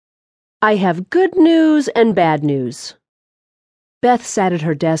I have good news and bad news. Beth sat at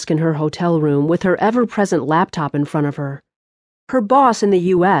her desk in her hotel room with her ever-present laptop in front of her. Her boss in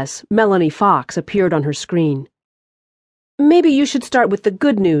the U.S., Melanie Fox, appeared on her screen. Maybe you should start with the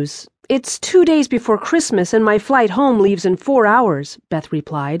good news. It's 2 days before Christmas and my flight home leaves in 4 hours, Beth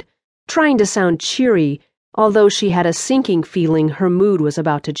replied, trying to sound cheery, although she had a sinking feeling her mood was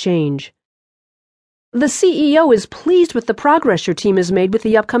about to change. The CEO is pleased with the progress your team has made with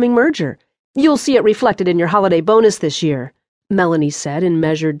the upcoming merger. You'll see it reflected in your holiday bonus this year, Melanie said in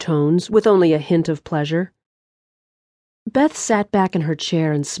measured tones, with only a hint of pleasure. Beth sat back in her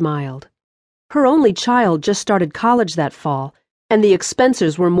chair and smiled. Her only child just started college that fall, and the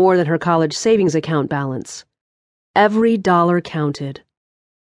expenses were more than her college savings account balance. Every dollar counted.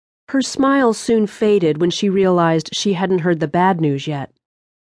 Her smile soon faded when she realized she hadn't heard the bad news yet.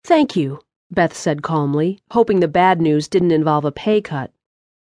 Thank you, Beth said calmly, hoping the bad news didn't involve a pay cut.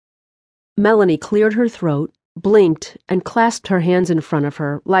 Melanie cleared her throat, blinked, and clasped her hands in front of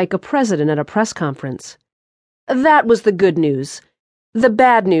her like a president at a press conference. That was the good news. The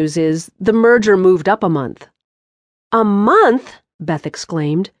bad news is the merger moved up a month. A month? Beth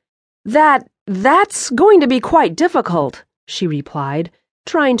exclaimed. That's going to be quite difficult, she replied,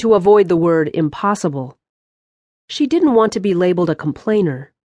 trying to avoid the word impossible. She didn't want to be labeled a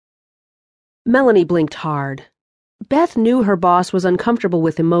complainer. Melanie blinked hard. Beth knew her boss was uncomfortable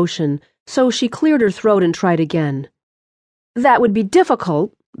with emotion, so she cleared her throat and tried again. That would be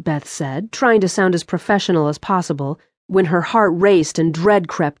difficult, Beth said, trying to sound as professional as possible, when her heart raced and dread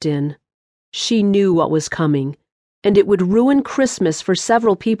crept in. She knew what was coming, and it would ruin Christmas for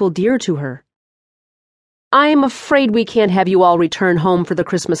several people dear to her. I'm afraid we can't have you all return home for the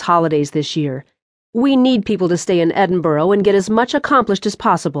Christmas holidays this year. We need people to stay in Edinburgh and get as much accomplished as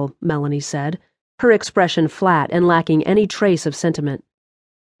possible, Melanie said, her expression flat and lacking any trace of sentiment.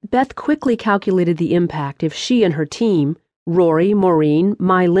 Beth quickly calculated the impact if she and her team, Rory, Maureen,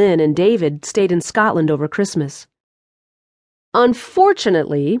 Mai Lynn, and David, stayed in Scotland over Christmas.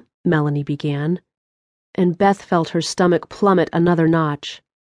 Unfortunately, Melanie began, and Beth felt her stomach plummet another notch.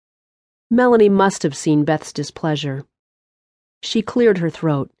 Melanie must have seen Beth's displeasure. She cleared her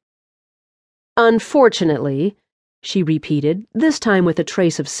throat. Unfortunately, she repeated, this time with a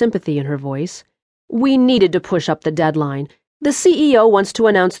trace of sympathy in her voice, we needed to push up the deadline. The CEO wants to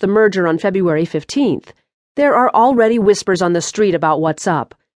announce the merger on February 15th. There are already whispers on the street about what's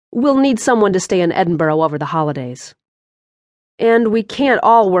up. We'll need someone to stay in Edinburgh over the holidays. And we can't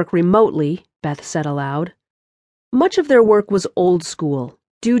all work remotely, Beth said aloud. Much of their work was old school,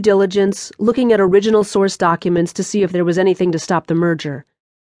 due diligence, looking at original source documents to see if there was anything to stop the merger.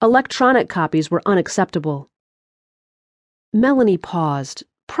 Electronic copies were unacceptable. Melanie paused,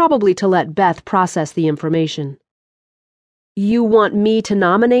 probably to let Beth process the information. You want me to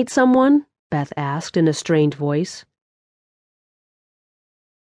nominate someone? Beth asked in a strained voice.